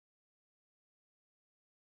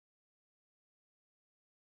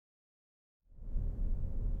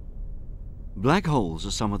Black holes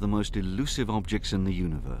are some of the most elusive objects in the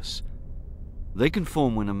universe. They can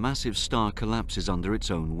form when a massive star collapses under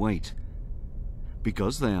its own weight.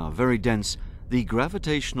 Because they are very dense, the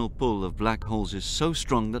gravitational pull of black holes is so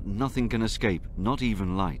strong that nothing can escape, not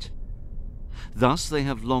even light. Thus, they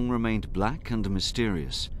have long remained black and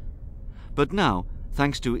mysterious. But now,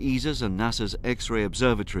 thanks to ESA's and NASA's X-ray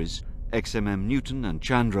observatories, XMM Newton and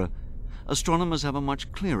Chandra, astronomers have a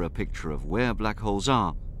much clearer picture of where black holes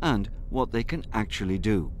are and what they can actually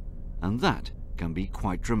do. And that can be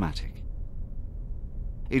quite dramatic.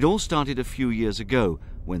 It all started a few years ago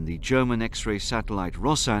when the German X-ray satellite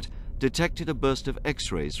Rossat detected a burst of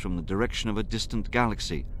X-rays from the direction of a distant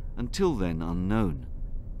galaxy, until then unknown.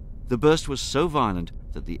 The burst was so violent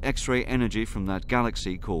that the X-ray energy from that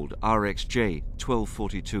galaxy, called RxJ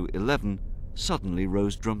 124211, suddenly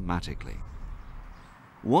rose dramatically.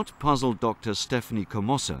 What puzzled Dr. Stephanie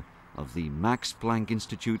Comossa of the Max Planck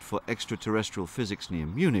Institute for Extraterrestrial Physics near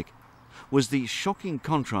Munich was the shocking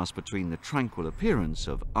contrast between the tranquil appearance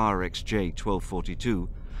of RxJ 1242,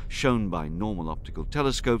 shown by normal optical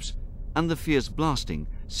telescopes, and the fierce blasting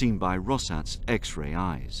seen by Rossat's X-ray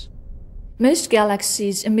eyes. Most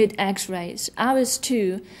galaxies emit X-rays, ours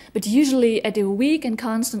too, but usually at a weak and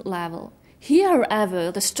constant level. Here,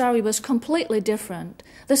 however, the story was completely different.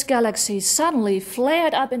 This galaxy suddenly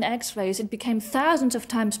flared up in X-rays. It became thousands of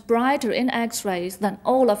times brighter in X-rays than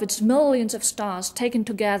all of its millions of stars taken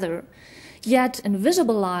together. Yet, in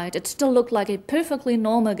visible light, it still looked like a perfectly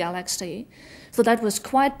normal galaxy, so that was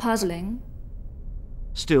quite puzzling.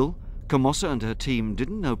 Still, Comossa and her team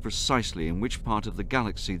didn't know precisely in which part of the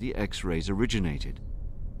galaxy the X-rays originated.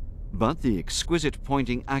 But the exquisite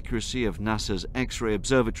pointing accuracy of NASA's X-ray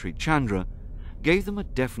observatory Chandra gave them a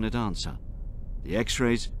definite answer. The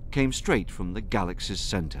X-rays came straight from the galaxy's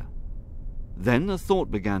center. Then a thought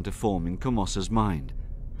began to form in Comossa's mind.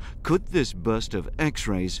 Could this burst of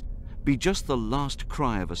X-rays be just the last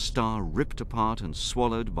cry of a star ripped apart and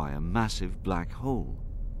swallowed by a massive black hole?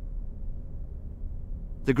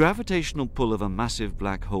 The gravitational pull of a massive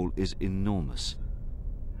black hole is enormous.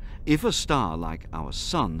 If a star like our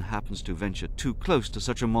Sun happens to venture too close to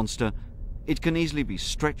such a monster, it can easily be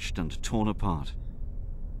stretched and torn apart.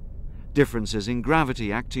 Differences in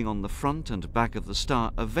gravity acting on the front and back of the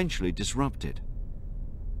star eventually disrupt it.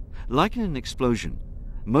 Like in an explosion,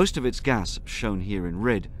 most of its gas, shown here in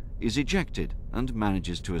red, is ejected and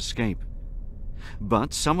manages to escape.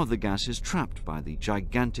 But some of the gas is trapped by the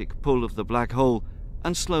gigantic pull of the black hole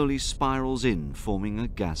and slowly spirals in, forming a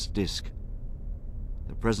gas disk.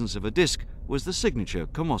 The presence of a disk was the signature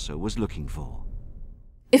Comossa was looking for.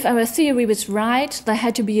 If our theory was right, there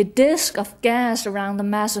had to be a disk of gas around the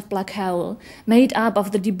massive black hole, made up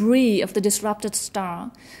of the debris of the disrupted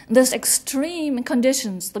star. In these extreme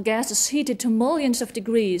conditions, the gas is heated to millions of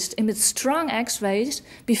degrees, emits strong X-rays,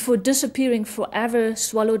 before disappearing forever,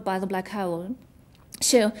 swallowed by the black hole.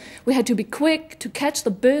 So we had to be quick to catch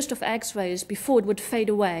the burst of X-rays before it would fade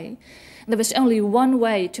away. There was only one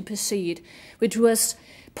way to proceed, which was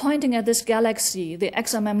pointing at this galaxy, the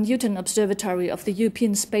XMM Newton Observatory of the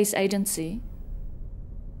European Space Agency.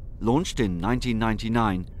 Launched in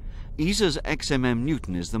 1999, ESA's XMM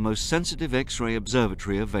Newton is the most sensitive X-ray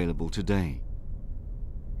observatory available today.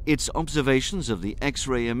 Its observations of the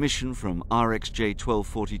X-ray emission from RxJ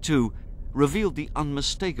 1242 revealed the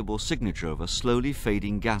unmistakable signature of a slowly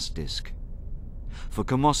fading gas disk. For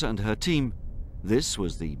Comossa and her team, this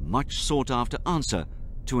was the much sought-after answer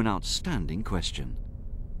to an outstanding question.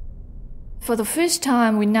 For the first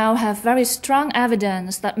time, we now have very strong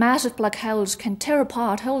evidence that massive black holes can tear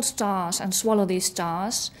apart whole stars and swallow these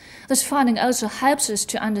stars. This finding also helps us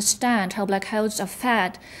to understand how black holes are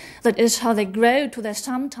fed, that is, how they grow to their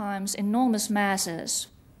sometimes enormous masses.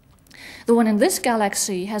 The one in this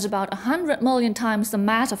galaxy has about 100 million times the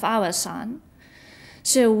mass of our Sun.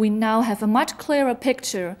 So we now have a much clearer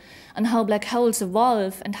picture on how black holes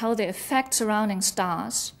evolve and how they affect surrounding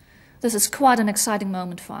stars. This is quite an exciting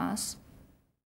moment for us.